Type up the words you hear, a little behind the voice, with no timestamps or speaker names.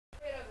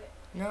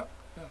No,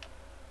 no.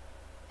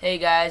 Hey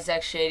guys,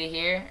 X Shady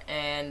here,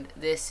 and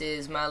this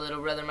is my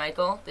little brother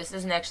Michael. This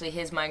isn't actually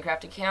his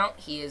Minecraft account.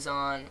 He is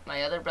on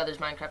my other brother's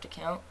Minecraft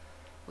account.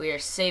 We are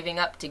saving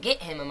up to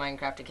get him a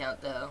Minecraft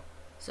account though.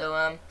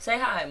 So, say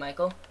hi,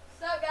 Michael.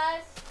 What's up,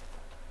 guys?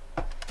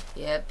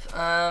 Yep,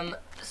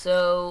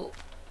 so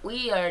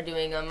we are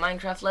doing a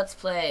Minecraft Let's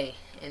Play,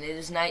 and it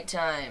is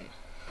nighttime.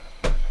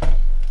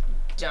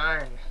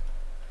 Darn.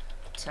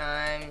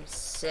 Time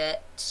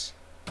set.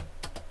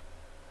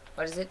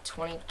 What is it?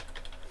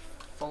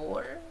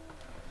 24?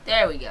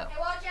 There we go. Hey,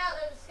 watch out,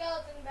 there's a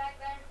skeleton back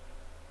there.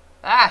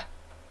 Ah!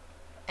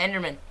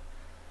 Enderman.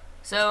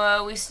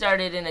 So, we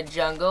started in a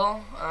jungle.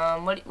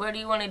 Where do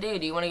you want to do?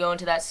 Do you want to go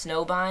into that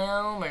snow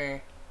biome,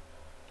 or?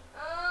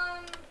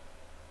 I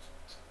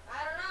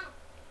don't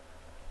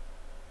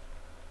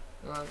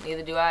know. Well,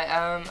 neither do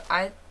I.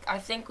 I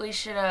think we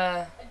should,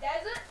 A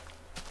desert?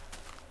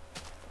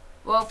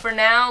 well, for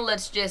now,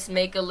 let's just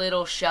make a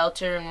little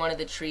shelter in one of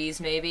the trees,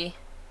 maybe.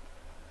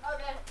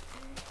 Okay.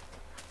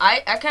 I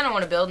kind of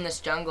want to build in this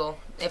jungle.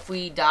 If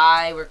we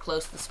die, we're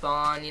close to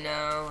spawn, you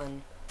know,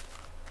 and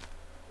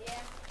Yeah.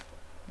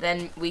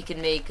 then we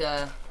can make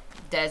a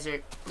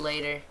desert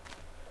later.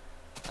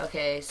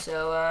 Okay,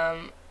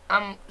 so,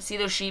 see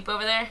those sheep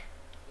over there?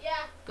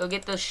 Yeah. Go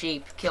get those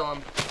sheep. Kill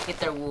them. Get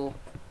their wool.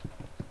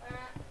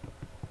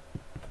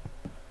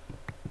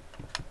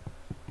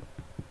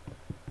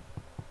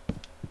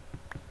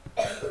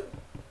 Alright.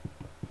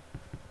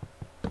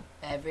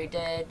 Every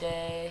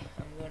day,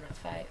 I'm gonna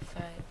fight.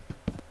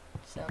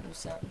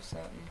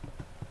 Something.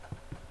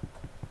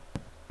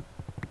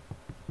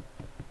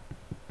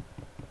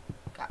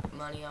 Got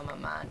money on my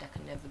mind, I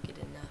can never get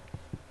enough.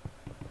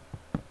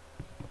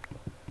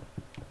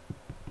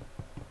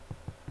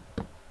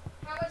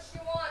 How much do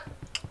you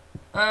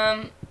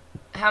want?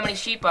 How many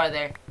sheep are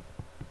there?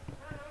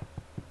 I don't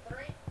know.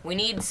 3? We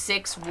need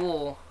 6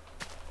 wool.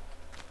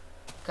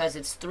 Because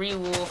it's 3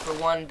 wool for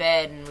 1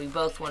 bed, and we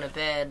both want a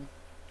bed.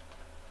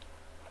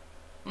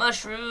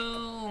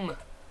 Mushroom!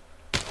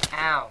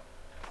 Ow.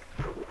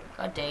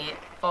 God dang it.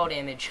 Fall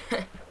damage. What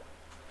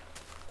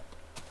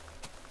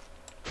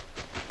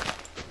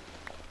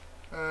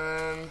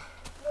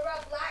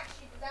about black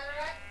sheep? Is that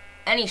alright?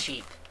 Any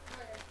sheep.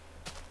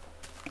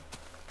 Okay.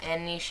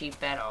 Any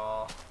sheep at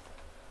all.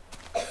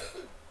 Then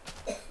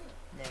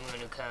we're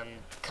gonna come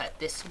cut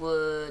this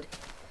wood.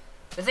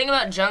 The thing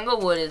about jungle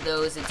wood is,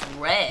 though, is it's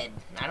red.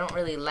 I don't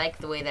really like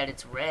the way that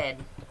it's red.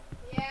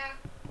 Yeah.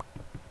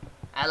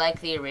 I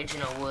like the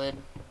original wood.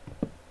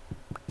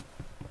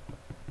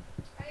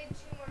 I need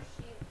 2 more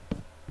sheep.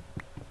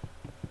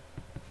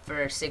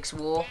 For 6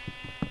 wool.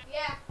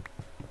 Yeah.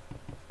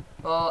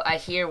 Well, I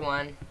hear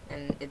one,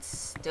 and it's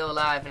still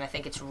alive, and I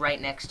think it's right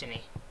next to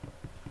me.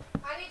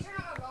 I need to turn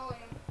on my volume.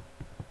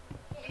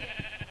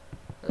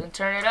 Then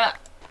turn it up.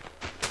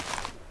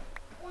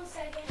 1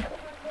 second.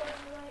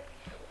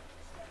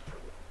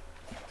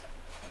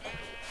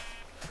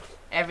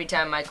 Every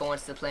time Michael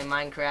wants to play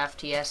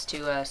Minecraft, he has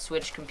to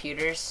switch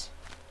computers.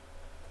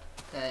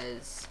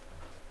 Because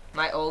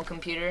my old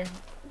computer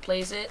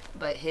plays it,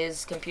 but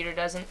his computer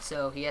doesn't,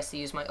 so he has to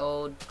use my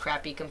old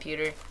crappy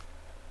computer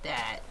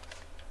that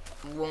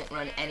won't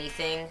run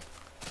anything.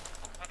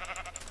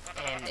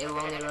 And it will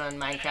only run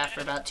Minecraft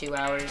for about 2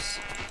 hours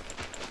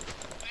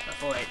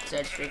before it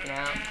starts freaking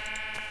out.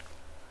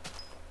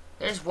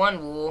 There's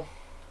 1 wool.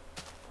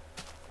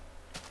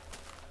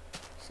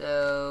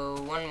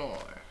 So, 1 more.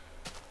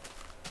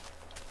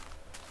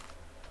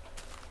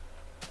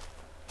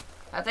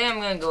 I think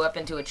I'm gonna go up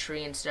into a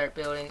tree and start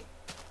building.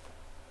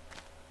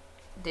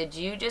 Did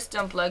you just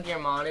unplug your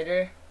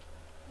monitor?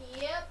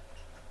 Yep.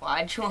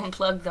 Why'd you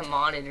unplug the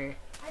monitor?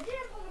 I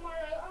didn't unplug the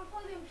monitor. I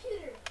unplugged the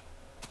computer.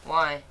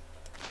 Why?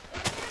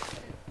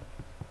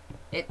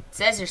 It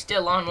says you're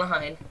still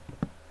online.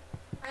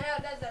 I know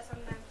it does that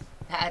sometimes.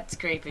 That's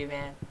creepy,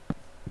 man.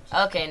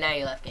 Okay, now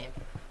you left game.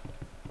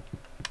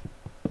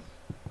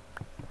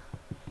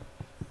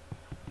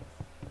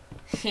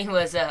 He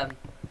was,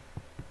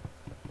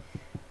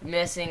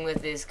 messing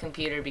with his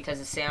computer because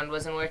the sound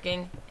wasn't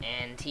working,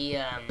 and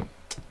he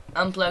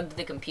unplugged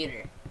the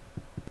computer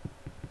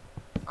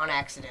on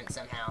accident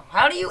somehow.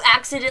 How do you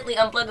accidentally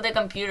unplug the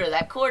computer?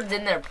 That cord's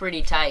in there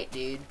pretty tight,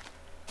 dude.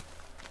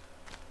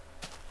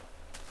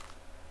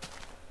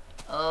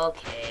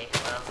 Okay,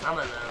 well, I'm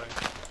alone.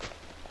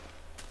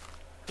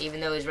 Even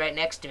though he's right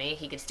next to me,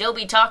 he could still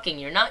be talking.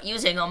 You're not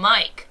using a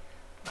mic.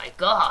 My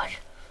God.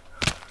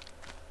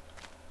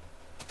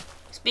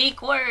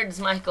 Speak words,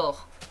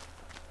 Michael.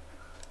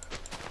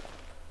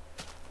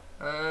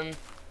 Alright,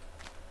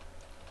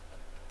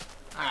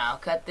 I'll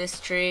cut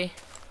this tree.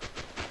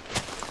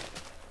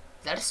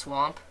 Is that a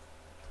swamp?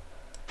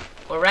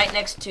 We're right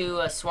next to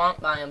a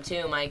swamp biome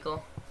too,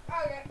 Michael.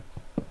 Okay.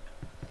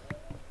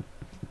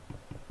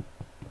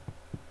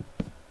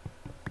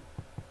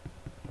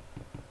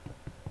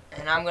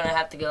 And I'm gonna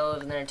have to go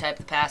over there and type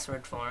the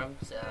password for him,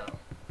 so...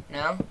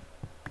 No?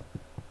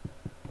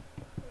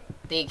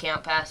 The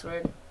account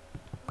password?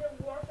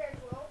 The Warfare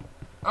 12?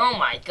 Oh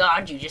my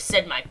God, you just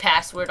said my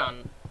password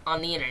on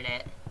the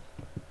internet.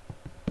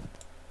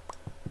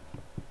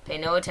 Pay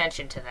no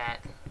attention to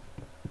that.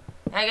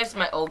 I guess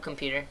my old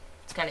computer.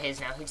 It's kind of his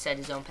now. He set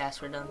his own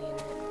password on the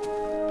internet.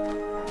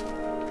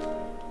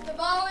 The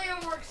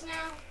volume works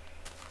now.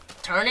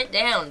 Turn it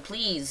down,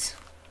 please.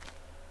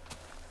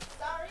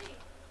 Sorry.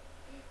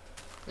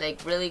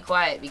 Like, really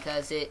quiet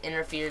because it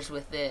interferes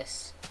with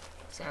this.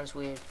 Sounds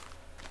weird.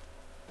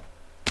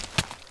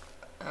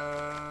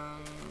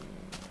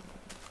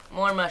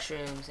 More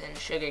mushrooms and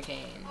sugar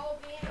cane. I'll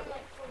be in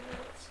like 4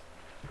 minutes.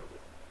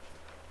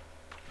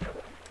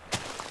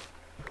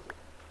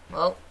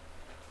 Well,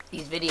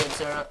 these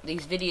videos,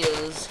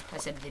 I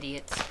said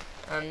vidiots.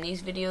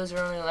 These videos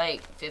are only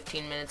like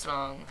 15 minutes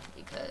long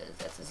because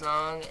that's as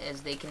long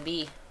as they can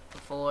be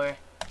before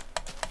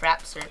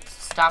Frapser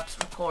stops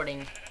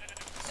recording.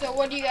 So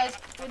what are you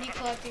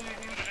collecting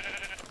right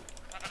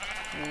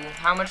now?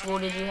 How much wool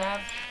did you have?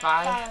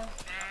 5? 5.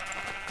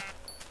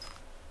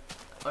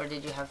 Or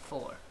did you have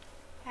 4?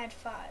 I had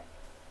 5.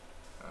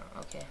 Oh,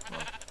 okay.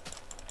 Well,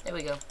 there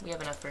we go. We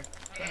have enough for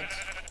beds.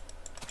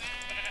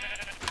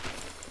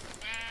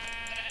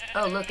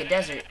 Oh, look, a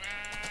desert.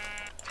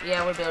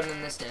 Yeah, we're building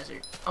in this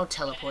desert. I'll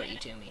teleport you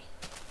to me.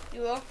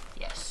 You will?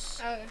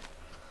 Yes. Okay.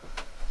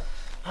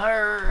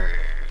 Arrgh.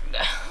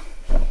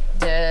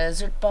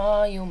 Desert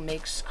biome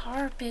makes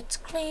carpets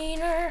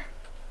cleaner.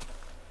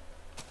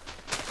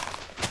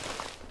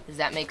 Does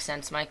that make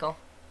sense, Michael?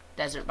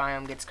 Desert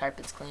biome gets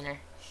carpets cleaner.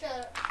 Shut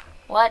up.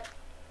 What?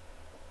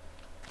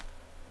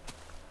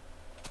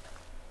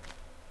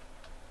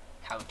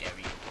 How dare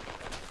you?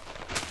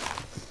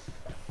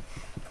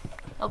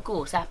 Oh,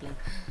 cool, sapling.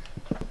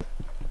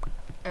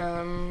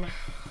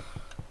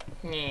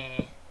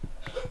 Yeah.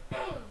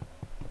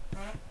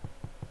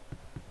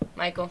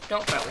 Michael,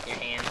 don't fart with your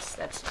hands.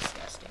 That's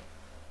disgusting.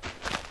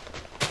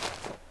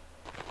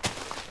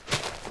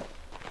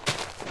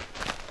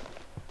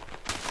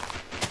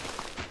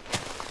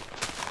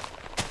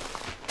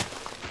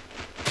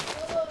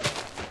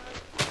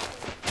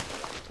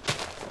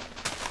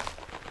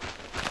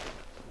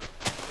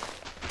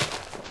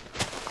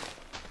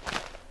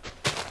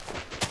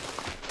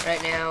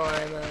 Right now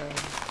I'm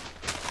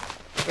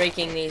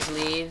breaking these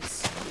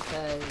leaves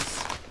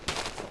because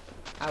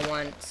I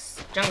want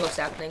jungle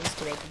saplings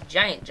to make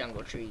giant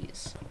jungle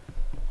trees.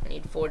 I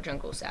need 4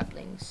 jungle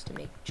saplings to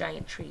make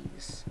giant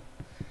trees.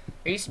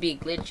 There used to be a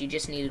glitch, you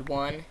just needed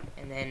 1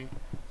 and then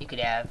you could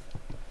have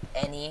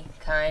any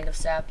kind of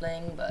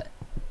sapling, but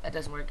that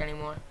doesn't work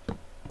anymore.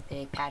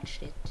 They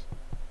patched it.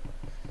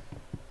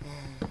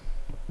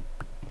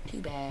 Too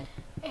bad.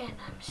 And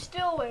I'm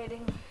still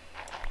waiting.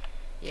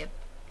 Yep.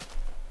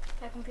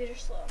 That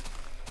computer's slow.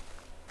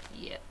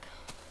 Yep.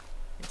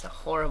 It's a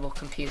horrible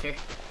computer.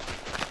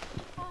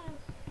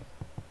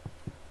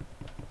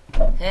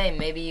 Hey,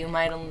 maybe you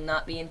might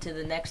not be into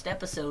the next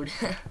episode.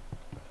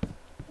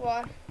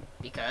 Why?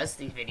 Because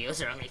these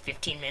videos are only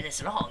 15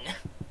 minutes long.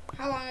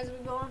 How long has it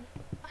been going?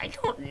 I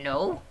don't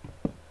know.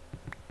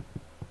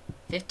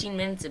 15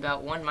 minutes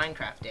about 1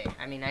 Minecraft day.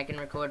 I mean, I can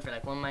record for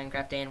like 1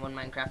 Minecraft day and 1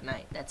 Minecraft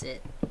night. That's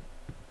it.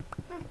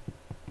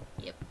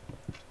 Yep.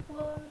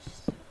 Well, I'm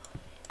just...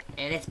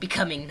 And it's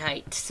becoming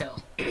night,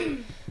 so...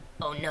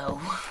 Oh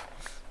no.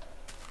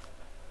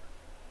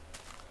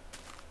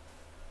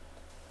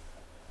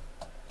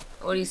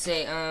 What do you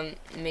say,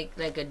 make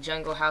like a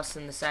jungle house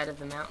in the side of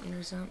the mountain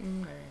or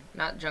something? Or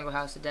not jungle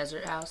house, a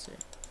desert house? Or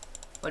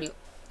what do you...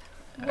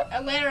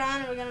 Later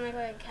on, we're gonna make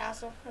like a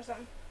castle or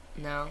something.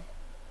 No.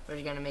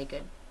 We're gonna make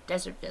a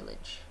desert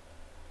village.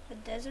 A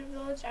desert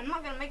village? I'm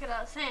not gonna make it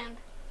out of sand.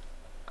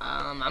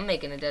 I'm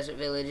making a desert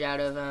village out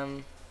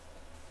of,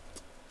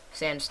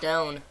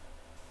 sandstone.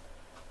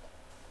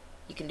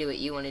 You can do what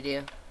you want to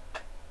do.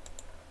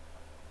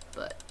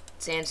 But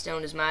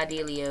sandstone is my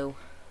dealio.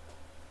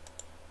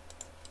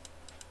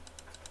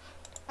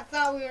 I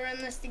thought we were in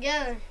this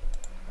together.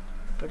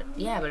 But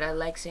yeah, but I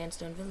like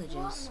sandstone villages.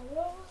 What in the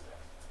world was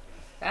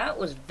That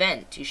was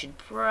vent. You should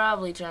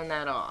probably turn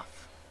that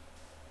off.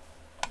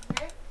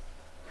 that?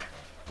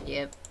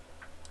 Yep.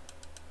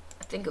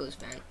 I think it was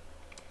vent.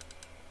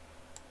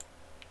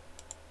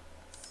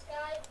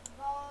 Skype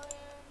volume.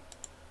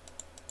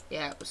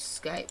 Yeah, it was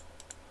Skype.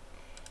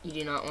 You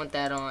do not want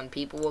that on.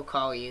 People will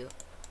call you.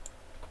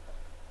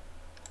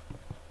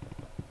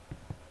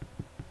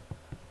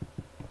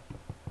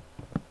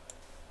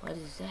 What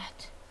is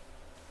that?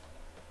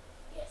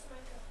 Yes,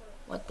 microphone.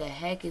 What the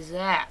heck is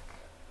that?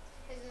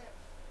 Is it?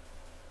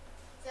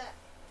 That?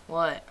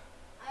 What?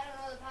 I don't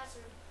know the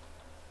password.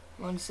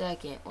 1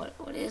 second.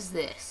 What is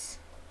this?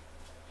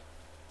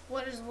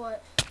 What is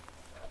what?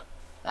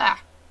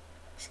 Ah!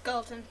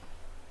 Skeleton.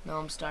 No,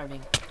 I'm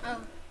starving.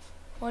 Oh.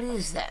 What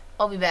is that?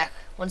 I'll be back.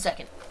 1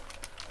 second.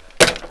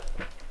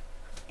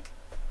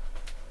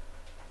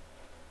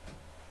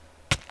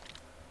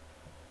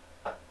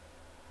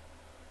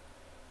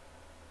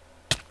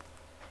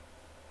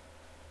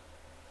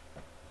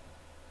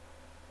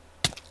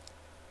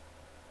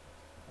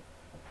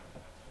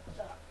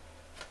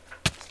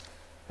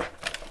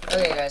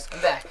 Okay guys, I'm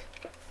back.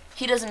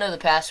 He doesn't know the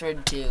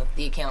password to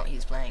the account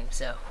he's playing,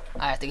 so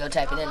I have to go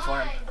type it in for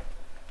him.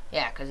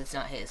 Yeah, because it's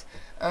not his.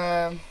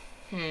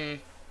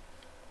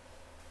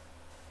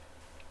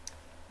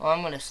 Well,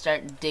 I'm gonna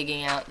start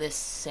digging out this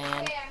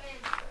sand. Okay, I'm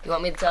in. You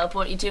want me to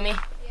teleport you to me?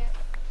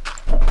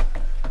 Yeah.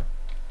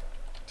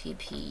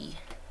 TP.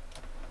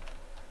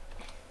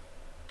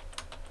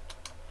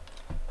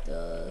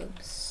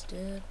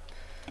 Dubstep.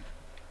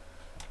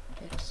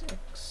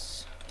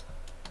 XX.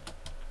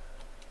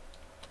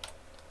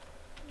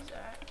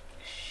 Zach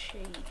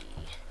Shady.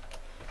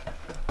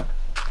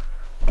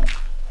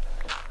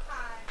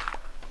 Hi.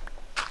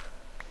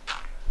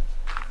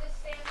 Is this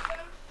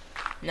sandstone?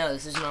 No,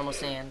 this is normal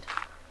sand.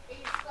 Are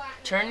you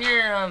flattening Turn it?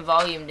 your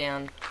volume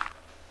down.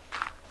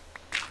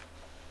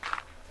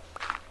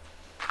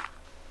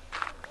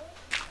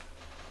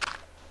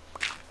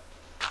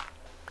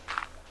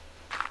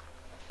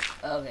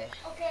 Okay.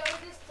 Okay,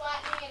 we're just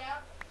flattening it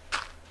out.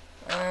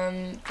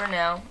 For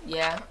now,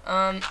 yeah.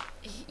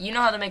 You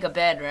know how to make a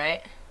bed,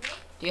 right? Me?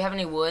 Do you have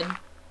any wood? Nope,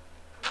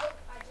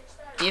 I just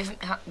started.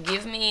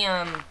 Give me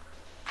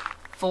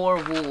 4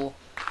 wool.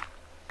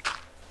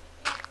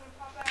 Yeah, it's gonna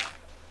pop out.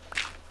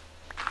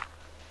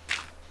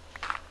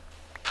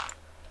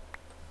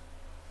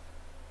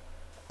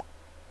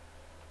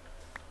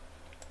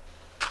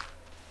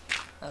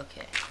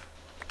 Okay.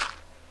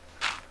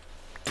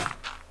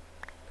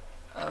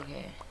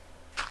 Okay.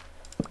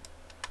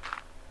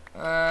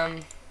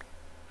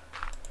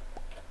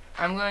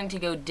 I'm going to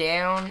go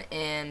down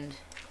and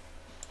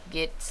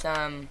get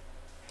some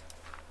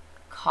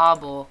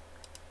cobble.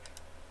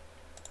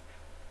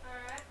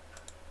 Alright.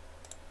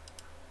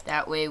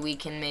 That way we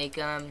can make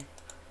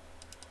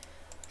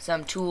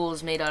some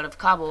tools made out of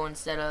cobble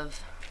instead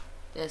of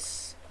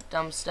this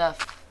dumb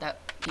stuff that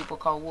people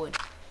call wood.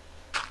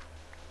 I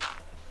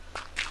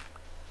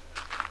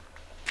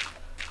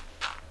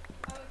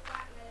would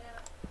flatten it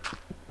out.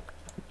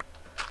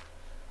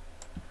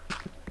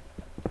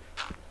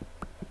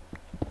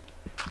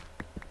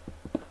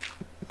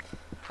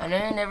 I know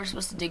you're never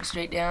supposed to dig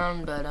straight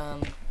down, but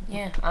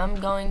yeah, I'm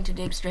going to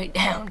dig straight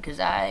down because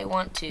I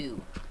want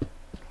to.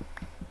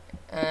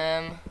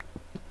 Dum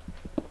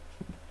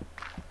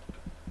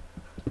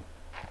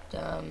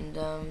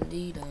dum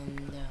dee dum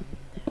dum dum dee dum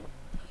dum.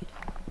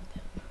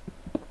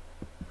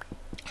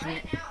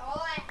 Right now,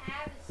 all I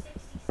have is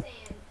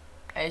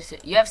 60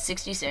 sand. You have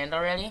 60 sand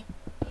already?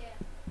 Yeah,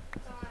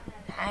 that's all I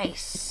have.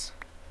 Nice.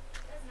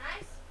 That's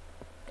nice.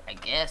 I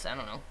guess, I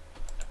don't know.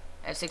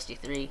 I have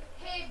 63.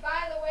 Hey,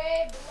 by the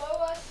way,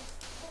 below us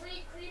is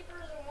 3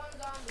 creepers and 1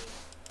 zombie.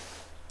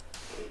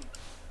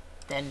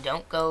 Then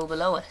don't go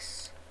below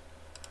us.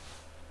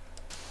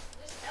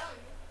 Just telling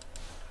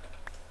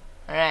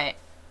you. Alright.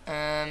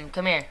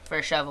 Come here for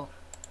a shovel.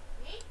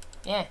 Me?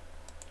 Yeah. Okay.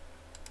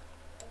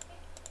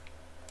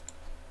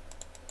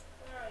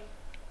 Where are you?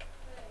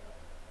 There you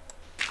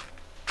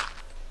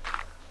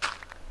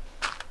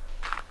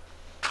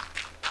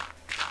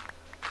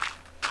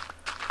go.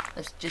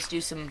 Let's just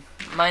do some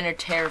minor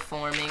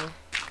terraforming.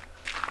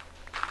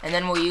 And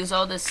then we'll use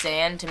all this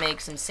sand to make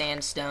some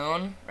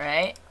sandstone,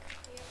 right?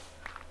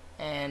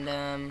 Yeah.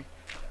 And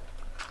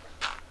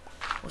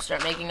we'll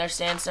start making our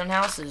sandstone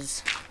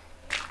houses.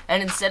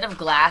 And instead of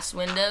glass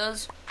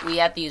windows, we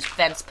have to use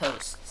fence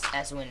posts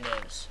as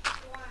windows.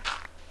 Why?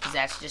 Because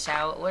that's just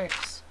how it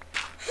works.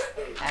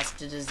 That's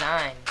the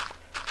design.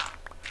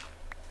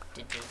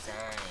 The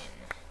design.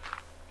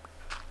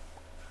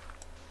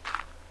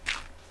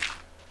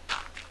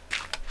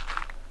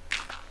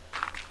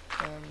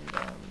 Dum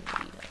dum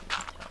dee dum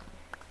dum.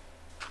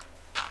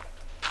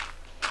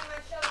 Yeah, my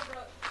shovel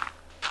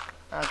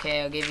broke. Okay,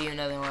 I'll give you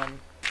another one.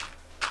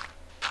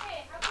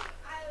 Hey, how come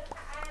I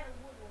had a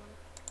wood one?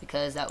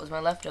 Because that was my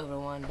leftover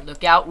one.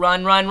 Look out,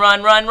 run, run,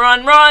 run, run,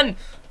 run, run!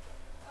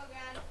 Oh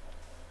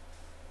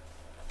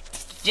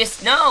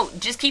god.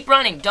 Just keep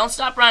running. Don't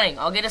stop running.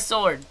 I'll get a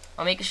sword.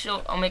 I'll make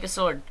a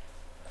sword.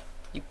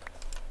 You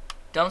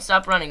don't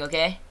stop running,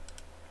 okay?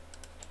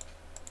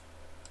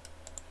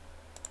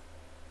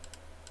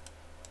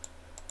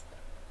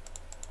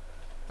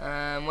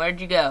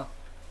 Where'd you go?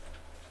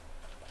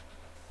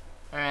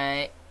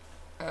 Alright.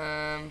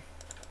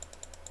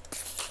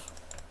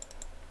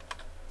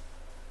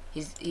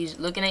 He's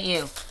looking at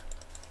you.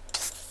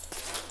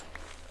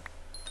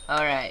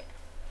 Alright.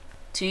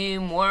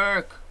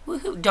 Teamwork.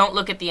 Woohoo. Don't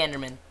look at the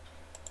Enderman.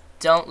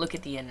 Don't look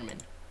at the Enderman.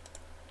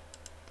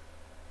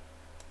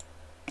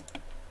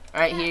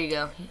 Alright, here you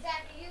go.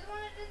 Zach, are you the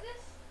one that did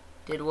this?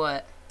 Did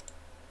what?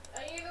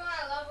 Are you the one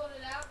that leveled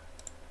it out?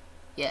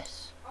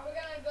 Yes. Are we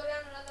gonna go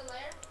down another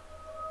layer?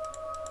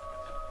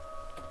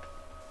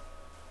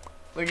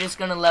 We're just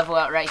gonna level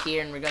out right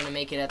here and we're gonna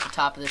make it at the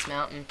top of this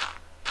mountain.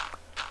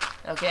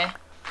 Okay?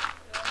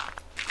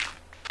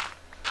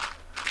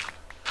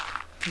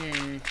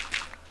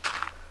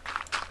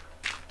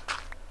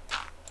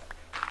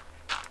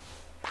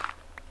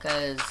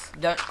 Cause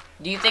do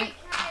you think?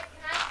 Can I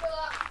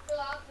fill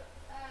out,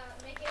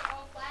 make it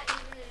all flat,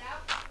 even it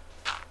out?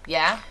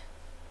 Yeah.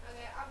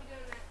 Okay, I'll be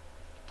doing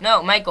that.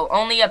 No, Michael.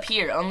 Only up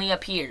here. Only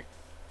up here.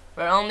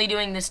 We're only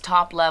doing this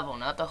top level,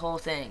 not the whole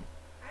thing.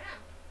 I know.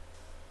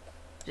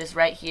 Just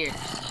right here.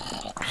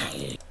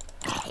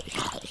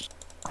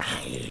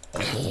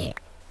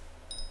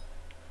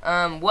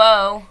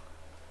 Whoa.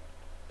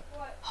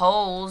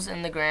 holes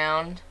in the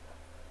ground.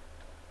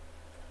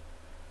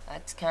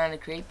 That's kind of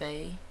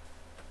creepy.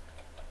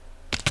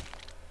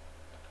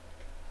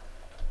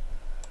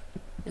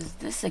 Is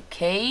this a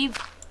cave?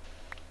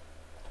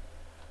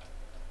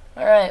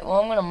 Alright, well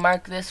I'm gonna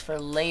mark this for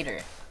later.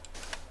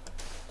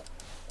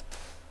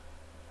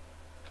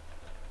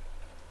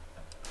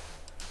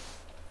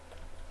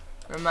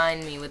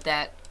 Remind me what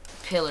that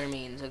pillar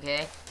means,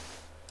 okay?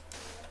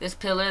 This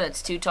pillar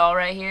that's too tall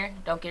right here,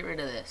 don't get rid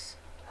of this.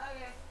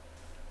 Okay.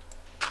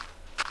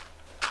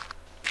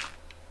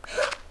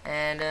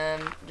 And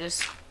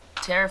just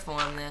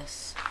terraform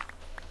this.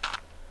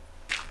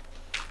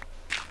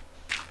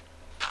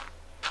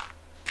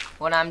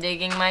 What I'm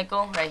digging,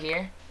 Michael, right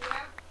here, Yeah.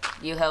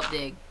 you help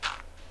dig.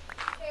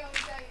 Okay, let me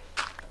tell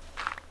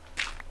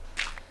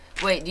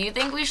you. Wait, do you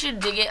think we should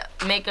dig it,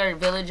 make our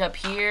village up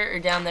here or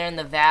down there in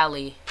the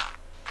valley?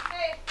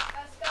 Hey,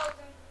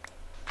 skeleton.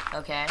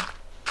 Okay.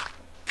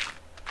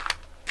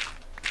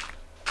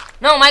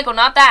 No, Michael,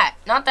 not that.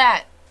 Not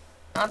that.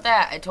 Not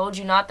that. I told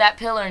you not that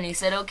pillar and you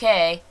said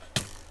okay.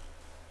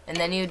 And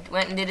then you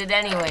went and did it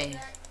anyway.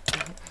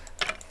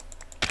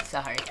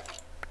 Sorry.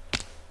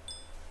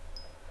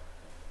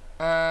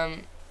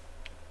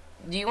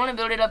 Do you want to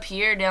build it up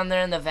here or down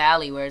there in the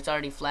valley where it's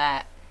already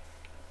flat?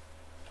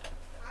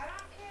 I don't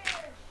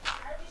care. I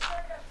already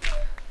started up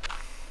here.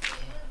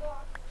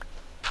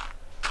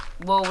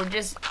 Well, we're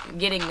just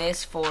getting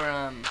this for,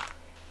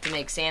 to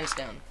make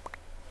sandstone.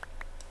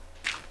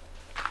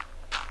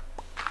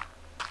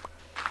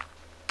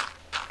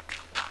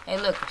 Hey,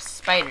 look, a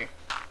spider.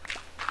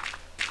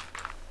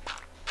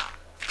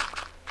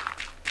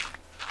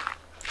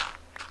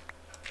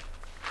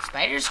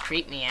 Spiders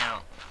creep me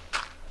out.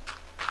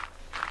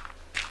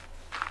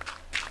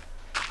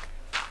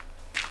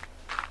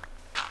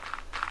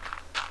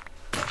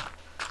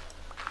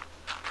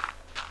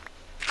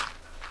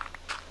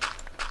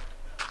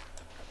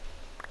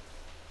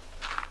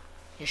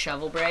 Your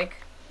shovel break?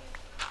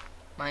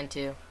 Mine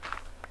too.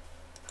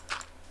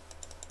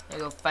 I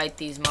go fight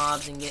these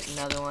mobs and get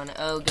another one.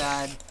 Oh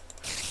god.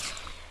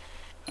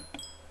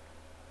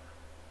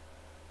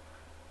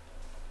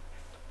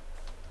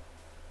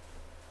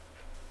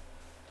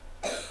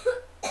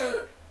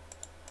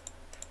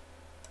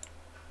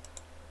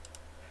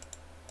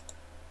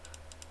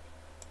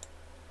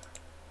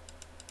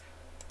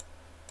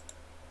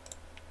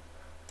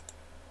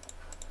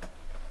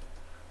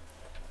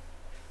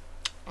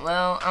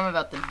 Well, I'm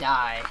about to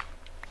die.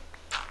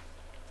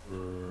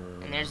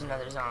 And there's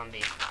another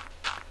zombie.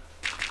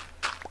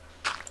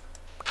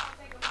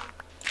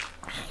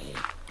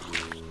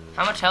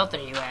 How much health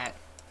are you at?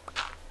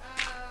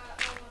 Almost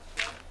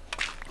full.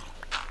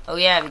 Oh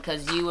yeah,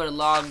 because you were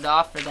logged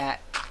off for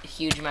that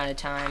huge amount of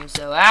time,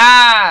 so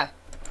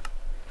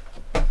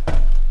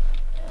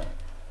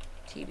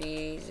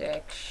TB,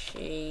 Zach,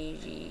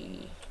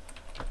 Shady.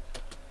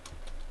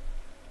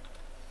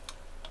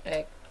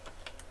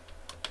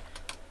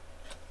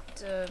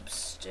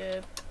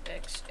 Dubstep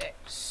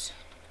XX.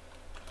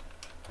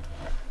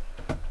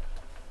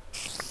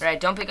 Alright,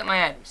 don't pick up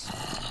my items.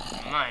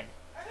 Mine.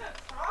 I got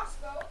a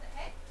crossbow. What the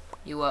heck?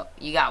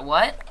 You got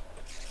what?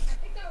 I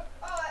picked up.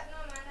 Oh, no,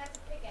 man, that's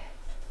a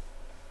pickaxe.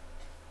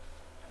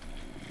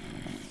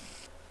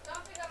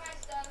 Don't pick up my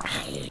stuff.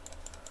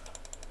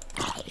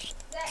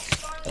 Zach,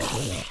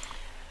 spawn.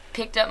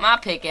 Picked up my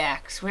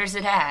pickaxe. Where's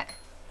it at?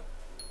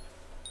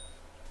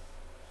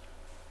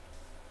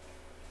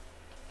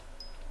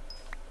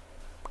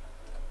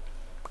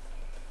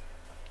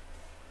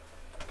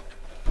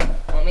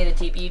 Want me to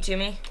TP you to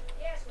me?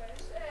 Yes, what it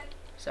said.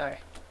 Sorry.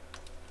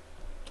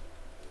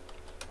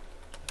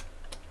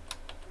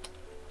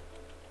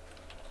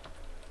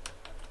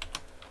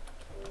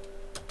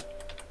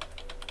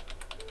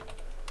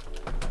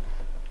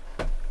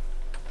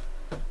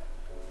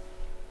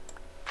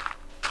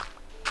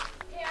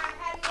 Yeah, I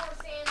had more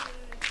sand than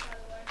this, by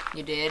the way.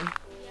 You did? Yeah.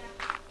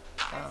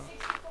 I had Oh.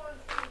 64 and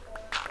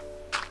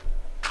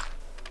 24.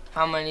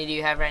 How many do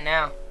you have right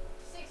now?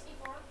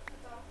 64,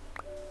 that's all.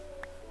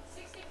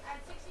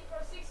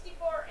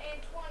 64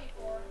 and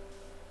 24.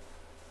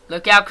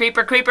 Look out,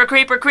 creeper, creeper,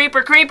 creeper,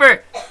 creeper,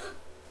 creeper!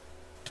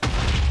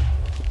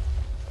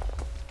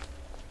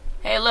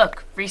 Hey,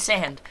 look, free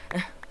sand.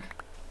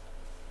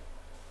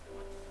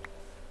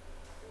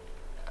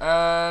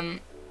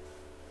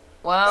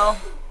 Well,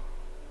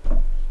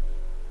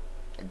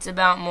 it's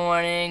about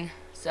morning,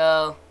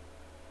 so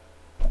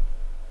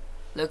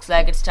looks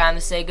like it's time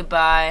to say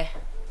goodbye.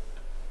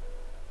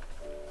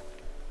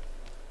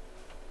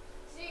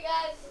 See you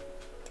guys.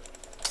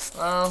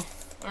 Well,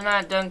 we're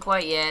not done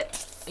quite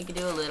yet. We could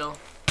do a little.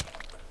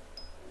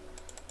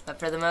 But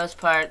for the most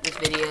part, this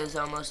video is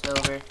almost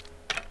over.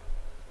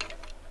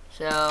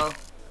 So,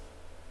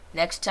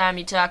 next time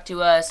you talk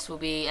to us will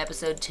be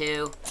episode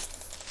 2.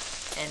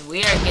 And we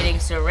are getting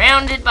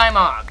surrounded by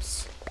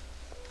mobs.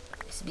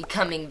 It's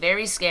becoming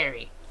very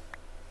scary.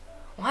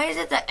 Why is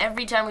it that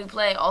every time we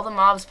play, all the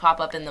mobs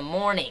pop up in the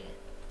morning?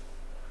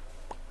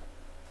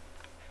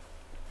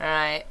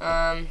 Alright,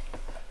 I'm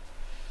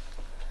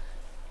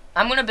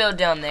gonna build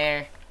down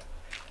there.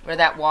 Where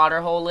that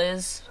water hole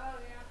is. Oh,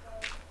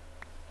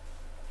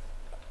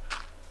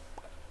 yeah.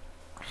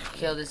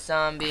 Kill this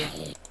zombie.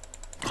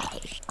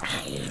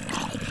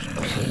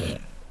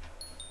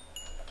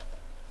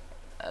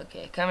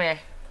 Okay, come here.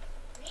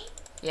 Me?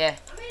 Yeah.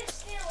 I'm in a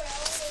stairway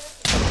all the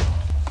way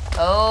up.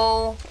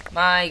 Oh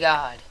my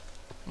god.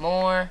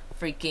 More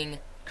freaking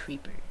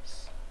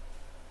creepers.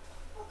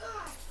 Oh,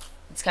 God.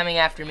 It's coming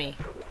after me.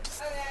 Okay,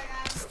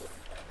 I got it.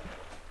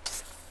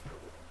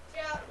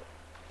 Yeah.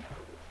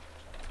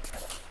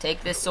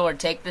 Take this sword,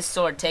 take this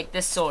sword, take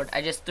this sword.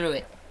 I just threw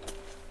it.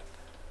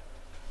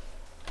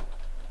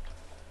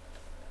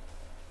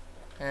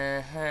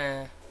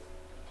 Uh-huh.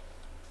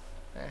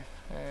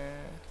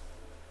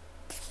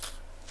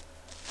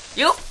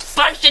 You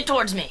punched it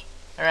towards me.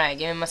 Alright,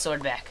 give me my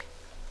sword back.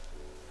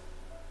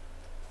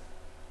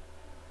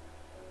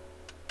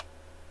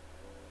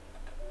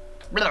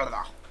 Blah,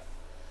 blah.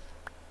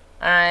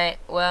 Alright,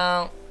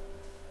 well,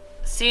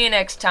 see you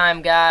next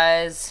time,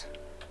 guys.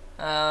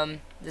 This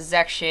is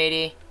Zach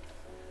Shady.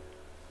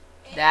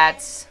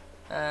 That's,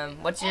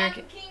 what's your... M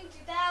King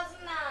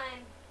 2009.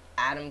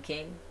 Adam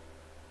King?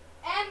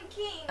 M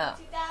King Oh.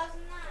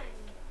 2009.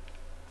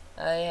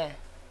 Oh, yeah.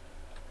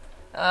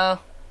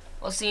 Oh,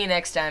 we'll see you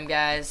next time,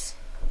 guys.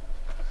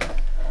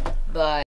 Bye.